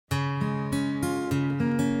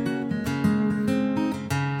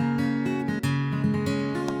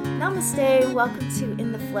Namaste, welcome to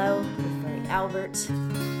In the Flow with Larry Albert.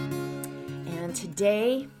 And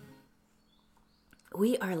today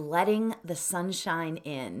we are letting the sunshine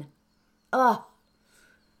in. Oh,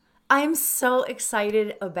 I'm so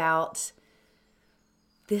excited about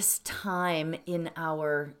this time in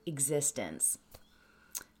our existence.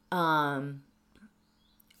 As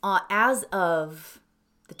of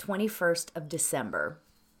the 21st of December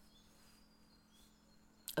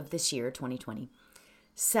of this year, 2020,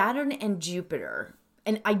 Saturn and Jupiter,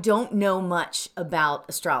 and I don't know much about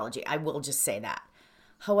astrology, I will just say that.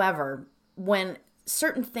 However, when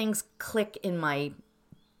certain things click in my,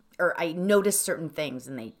 or I notice certain things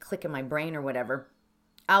and they click in my brain or whatever,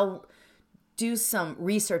 I'll do some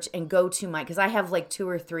research and go to because I have like two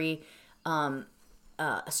or three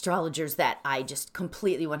astrologers that I just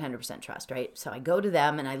completely 100% trust, right? So I go to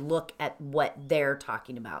them and I look at what they're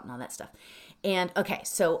talking about and all that stuff. And okay,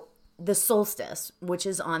 so the solstice, which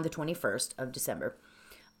is on the 21st of December,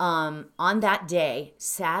 on that day,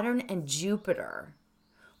 Saturn and Jupiter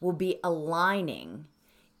will be aligning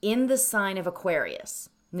in the sign of Aquarius.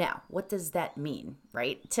 Now, what does that mean,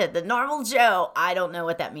 right? To the normal Joe, I don't know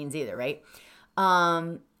what that means either, right?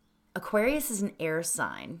 Aquarius is an air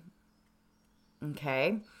sign,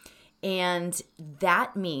 okay? And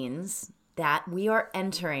that means that we are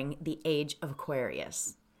entering the age of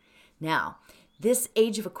Aquarius. Now, this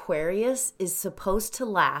age of Aquarius is supposed to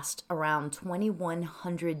last around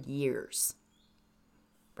 2,100 years,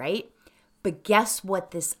 right? But guess what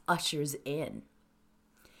this ushers in?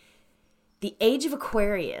 The age of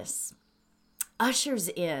Aquarius ushers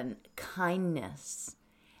in kindness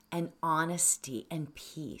and honesty and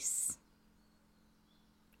peace.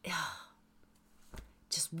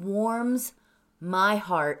 Just warms my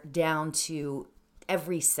heart down to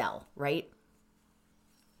every cell, right?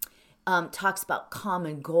 Talks about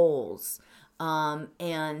common goals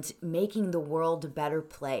and making the world a better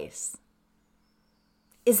place.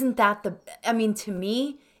 Isn't that to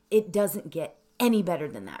me, it doesn't get any better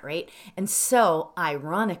than that, right? And so,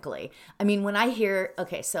 ironically, when I hear,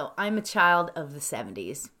 okay, so I'm a child of the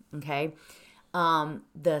 70s, okay?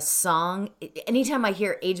 The song, anytime I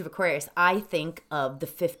hear Age of Aquarius, I think of the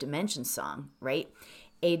Fifth Dimension song, right?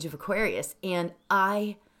 Age of Aquarius. And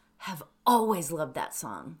I have always loved that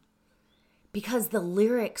song, because the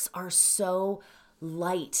lyrics are so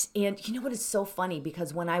light. And you know what is so funny?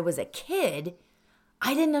 Because when I was a kid,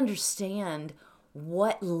 I didn't understand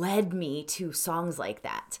what led me to songs like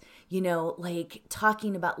that. You know, like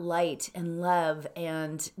talking about light and love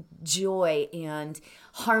and joy and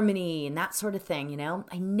harmony and that sort of thing, you know?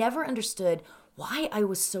 I never understood why I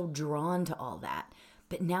was so drawn to all that.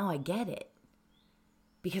 But now I get it.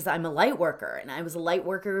 Because I'm a light worker, and I was a light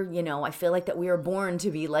worker, you know, I feel like that we were born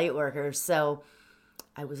to be light workers. So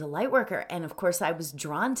I was a light worker, and of course I was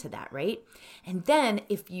drawn to that, right? And then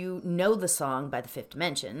if you know the song by the Fifth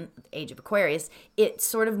Dimension, Age of Aquarius, it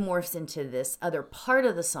sort of morphs into this other part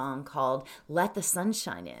of the song called Let the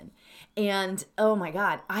Sunshine In. And oh my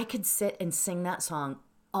God, I could sit and sing that song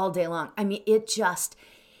all day long.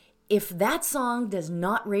 If that song does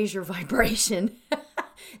not raise your vibration,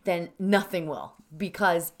 then nothing will,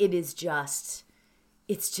 because it's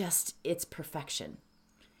perfection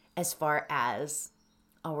as far as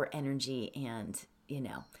our energy and, you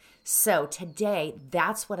know. So today,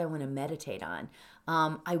 that's what I want to meditate on.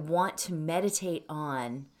 I want to meditate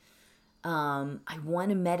on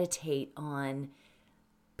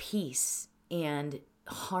peace and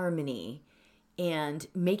harmony and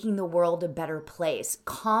making the world a better place,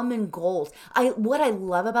 common goals. What I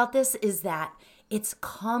love about this is that it's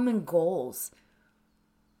common goals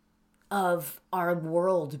of our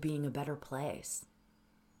world being a better place.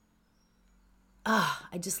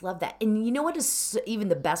 I just love that. And you know what is even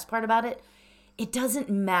the best part about it? It doesn't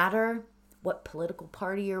matter what political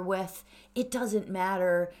party you're with. It doesn't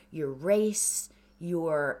matter your race,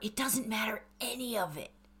 it doesn't matter any of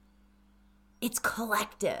it. It's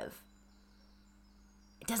collective.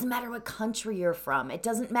 It doesn't matter what country you're from. It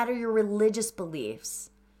doesn't matter your religious beliefs.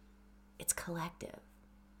 It's collective.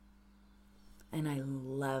 And I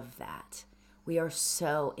love that. We are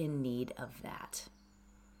so in need of that.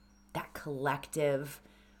 That collective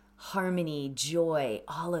harmony, joy,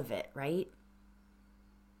 all of it, right?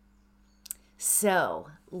 So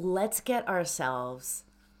let's get ourselves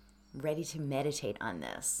ready to meditate on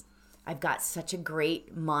this. I've got such a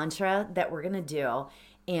great mantra that we're going to do.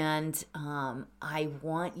 And I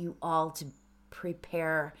want you all to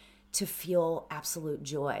prepare to feel absolute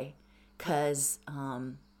joy. Because,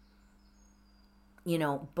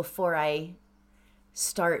 before I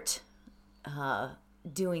start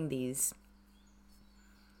doing these,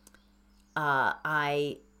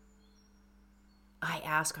 I I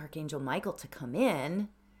ask Archangel Michael to come in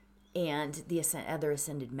and the other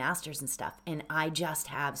ascended masters and stuff. And I just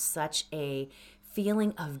have such a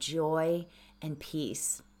feeling of joy and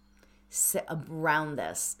peace around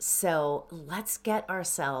this. So let's get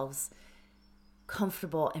ourselves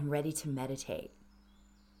comfortable and ready to meditate.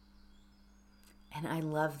 And I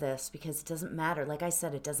love this because it doesn't matter. Like I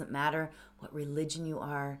said, it doesn't matter what religion you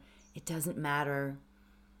are. It doesn't matter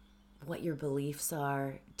what your beliefs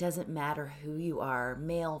are. It doesn't matter who you are,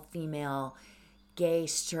 male, female, gay,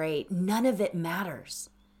 straight. None of it matters.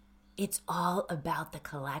 It's all about the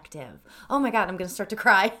collective. Oh my God, I'm going to start to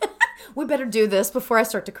cry. We better do this before I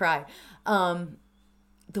start to cry.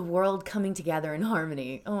 The world coming together in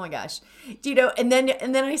harmony. Oh my gosh. Do you know, and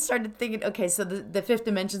then I started thinking, okay, so the Fifth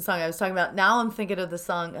Dimension song I was talking about, now I'm thinking of the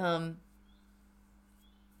song,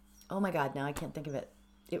 oh my God, now I can't think of it.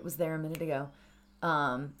 It was there a minute ago.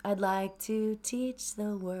 I'd like to teach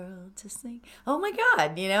the world to sing. Oh my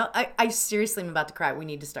God, you know, I seriously am about to cry. We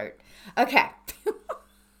need to start. Okay.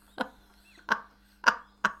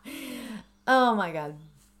 Oh my God.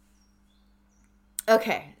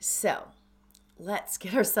 Okay, so let's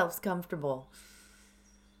get ourselves comfortable.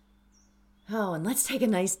 Oh, and let's take a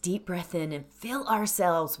nice deep breath in and fill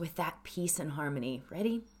ourselves with that peace and harmony.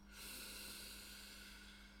 Ready?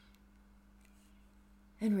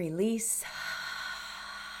 And release.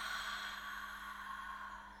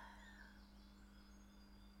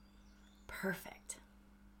 Perfect.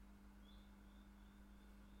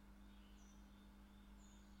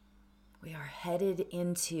 We are headed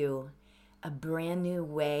into a brand new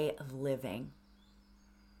way of living.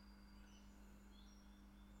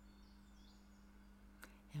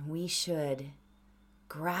 And we should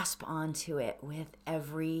grasp onto it with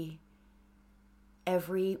every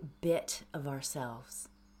bit of ourselves.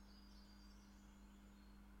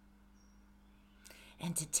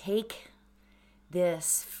 And to take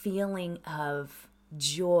this feeling of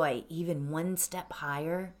joy even one step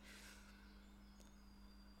higher,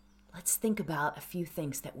 let's think about a few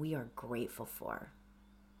things that we are grateful for.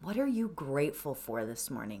 What are you grateful for this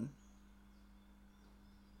morning?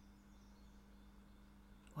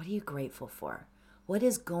 What are you grateful for? What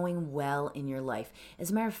is going well in your life?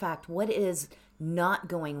 As a matter of fact, what is not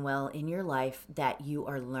going well in your life that you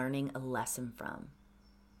are learning a lesson from?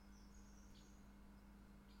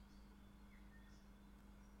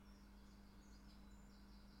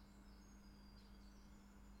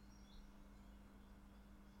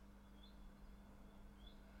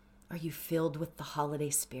 Are you filled with the holiday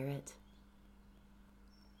spirit?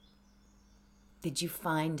 Did you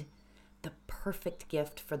find the perfect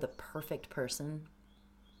gift for the perfect person?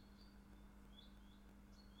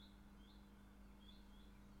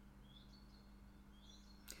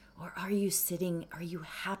 Or are you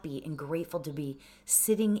happy and grateful to be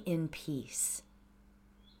sitting in peace?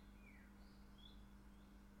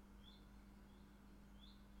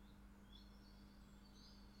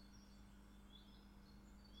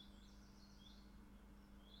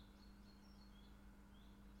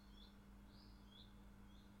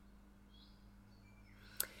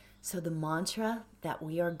 So the mantra that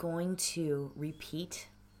we are going to repeat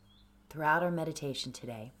throughout our meditation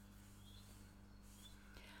today: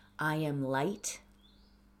 I am light,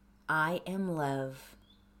 I am love,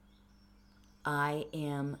 I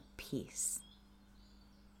am peace.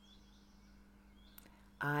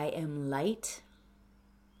 I am light,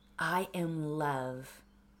 I am love,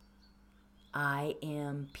 I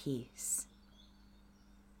am peace.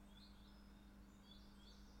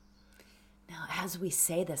 Now, as we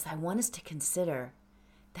say this, I want us to consider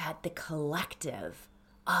that the collective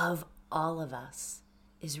of all of us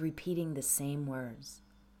is repeating the same words.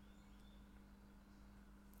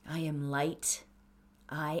 I am light,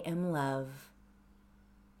 I am love,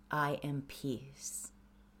 I am peace.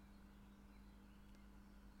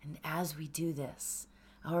 And as we do this,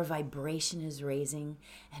 our vibration is raising,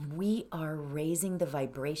 and we are raising the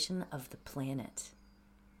vibration of the planet,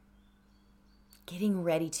 getting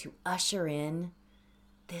ready to usher in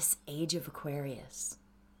this age of Aquarius,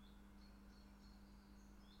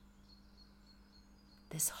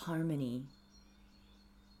 this harmony.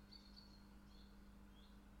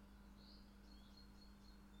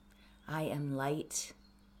 I am light,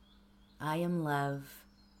 I am love,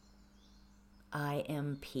 I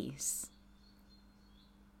am peace.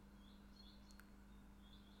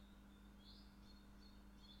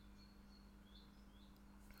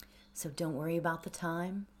 So don't worry about the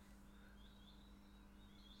time.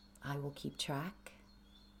 I will keep track.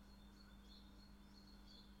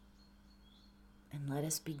 And let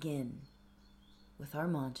us begin with our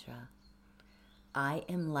mantra: I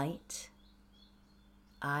am light,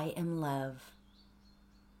 I am love,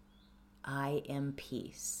 I am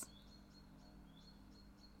peace.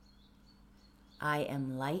 I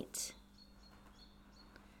am light.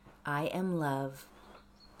 I am love.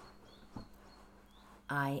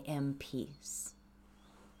 I am peace.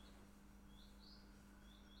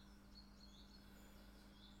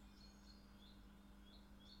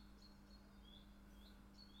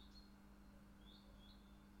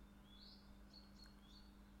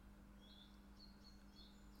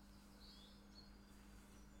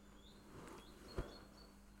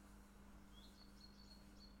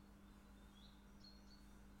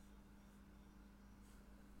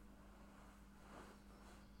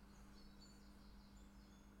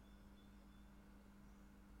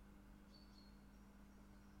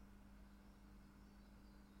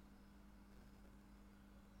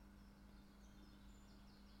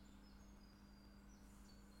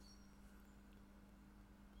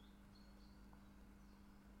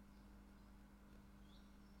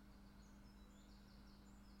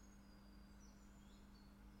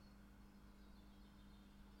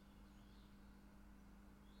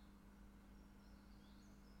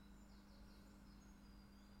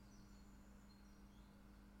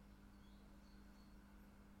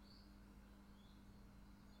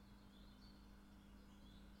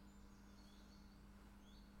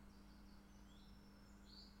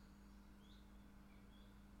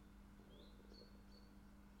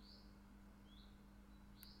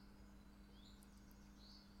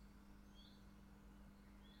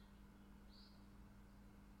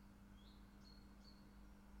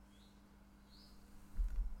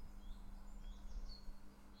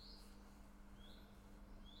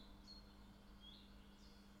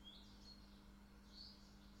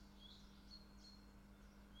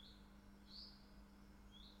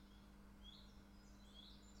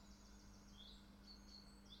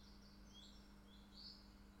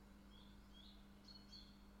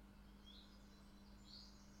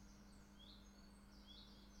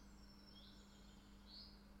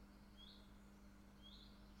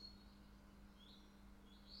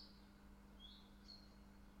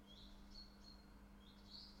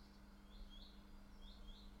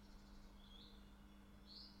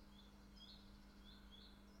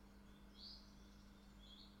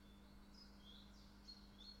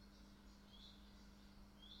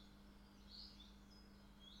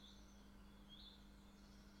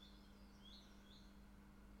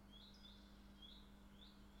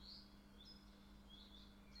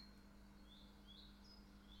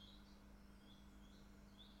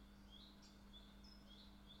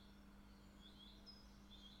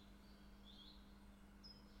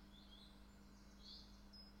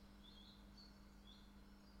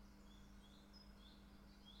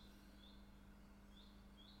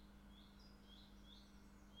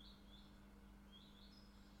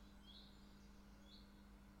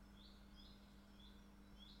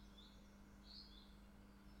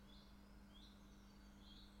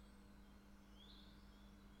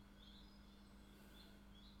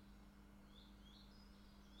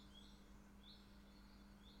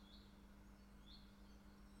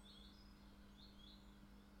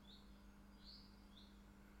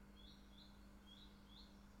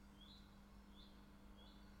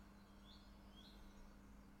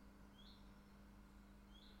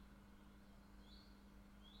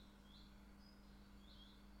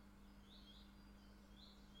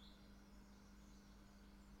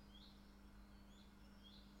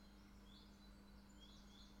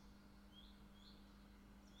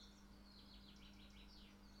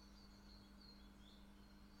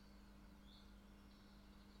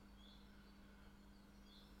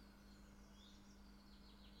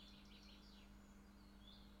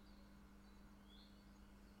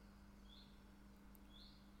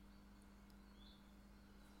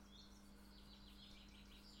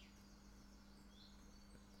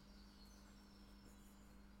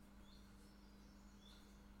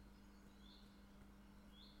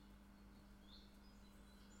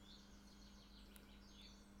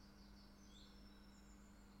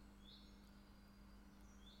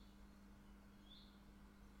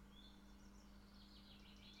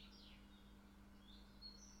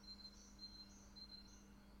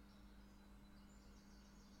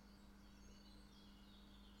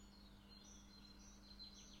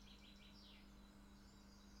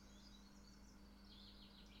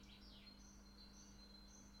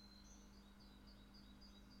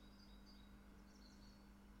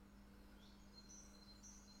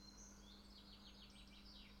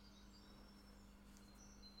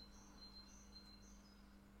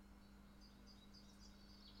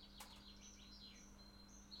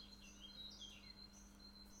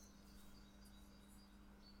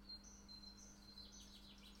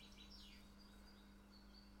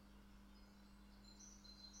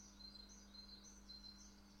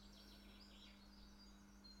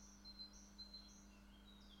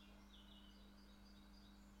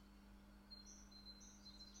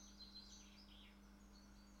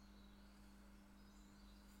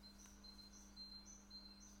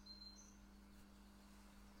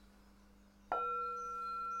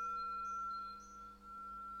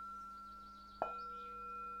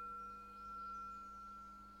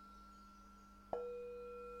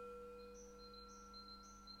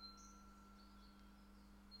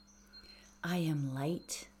 I am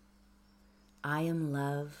light. I am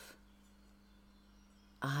love.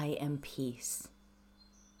 I am peace.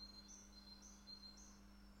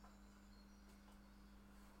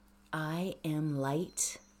 I am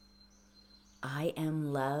light. I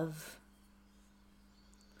am love.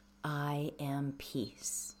 I am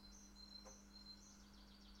peace.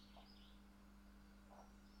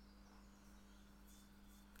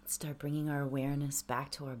 Start bringing our awareness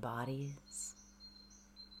back to our bodies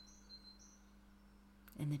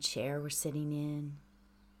and the chair we're sitting in.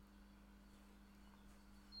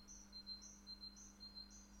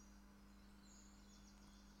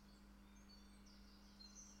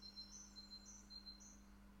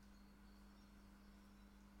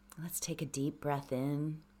 Let's take a deep breath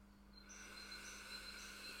in,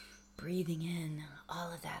 breathing in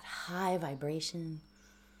all of that high vibration,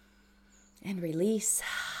 and release.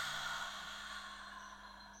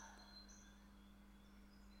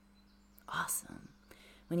 Awesome.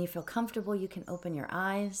 When you feel comfortable, you can open your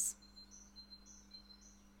eyes.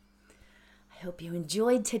 I hope you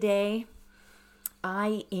enjoyed today.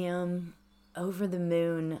 I am over the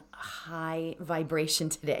moon high vibration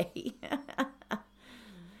today.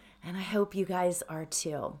 And I hope you guys are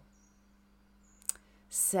too.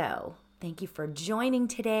 So, thank you for joining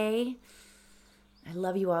today. I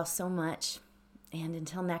love you all so much. And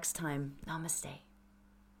until next time, namaste.